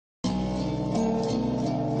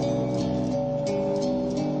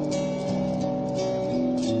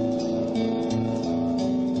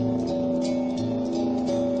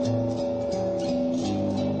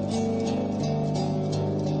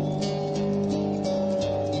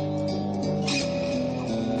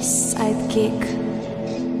SIDXKICK.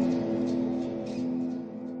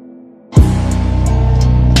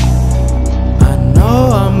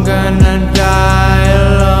 I'm gonna die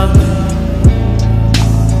alone.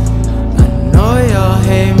 I know you'll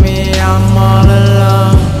hate me, I'm all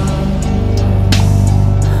alone.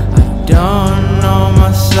 I don't know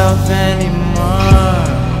myself anymore.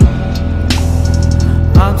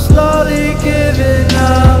 I'm slowly giving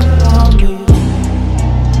up on me.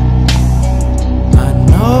 I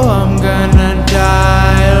know I'm gonna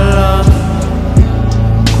die alone.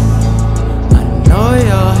 I know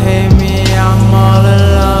you'll hate me, I'm all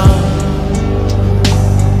alone.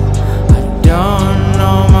 I don't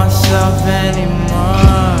know myself anymore.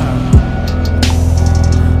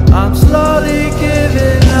 I'm slowly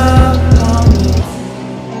giving up on me.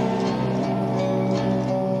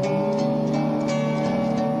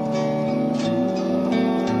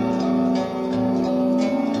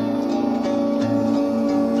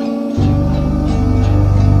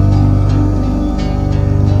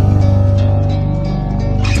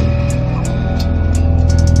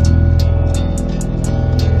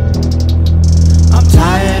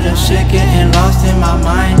 Shit getting lost in my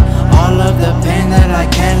mind. All of the pain that I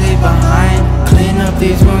can't leave behind. Clean up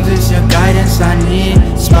these wounds, it's your guidance I need.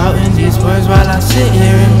 Spouting these words while I sit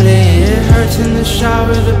here and bleed. It hurts in the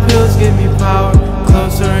shower, the pills give me power.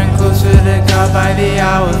 Closer and closer to God by the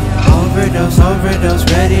hour. Overdose, overdose,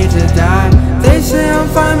 ready to die. They say I'm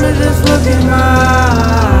fine, but just look in my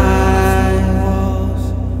eyes.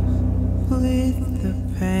 Bleed the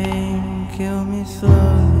pain, kill me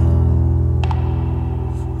slowly.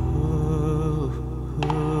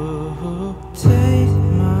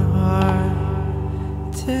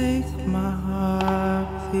 Take my heart,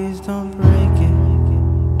 please don't break it.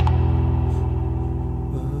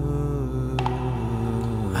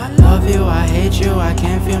 I love you, I hate you, I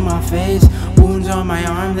can't feel my face. Wounds on my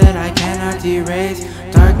arm that I cannot erase.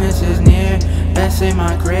 Darkness is near, best say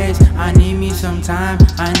my grace. I need me some time,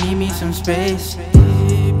 I need me some space.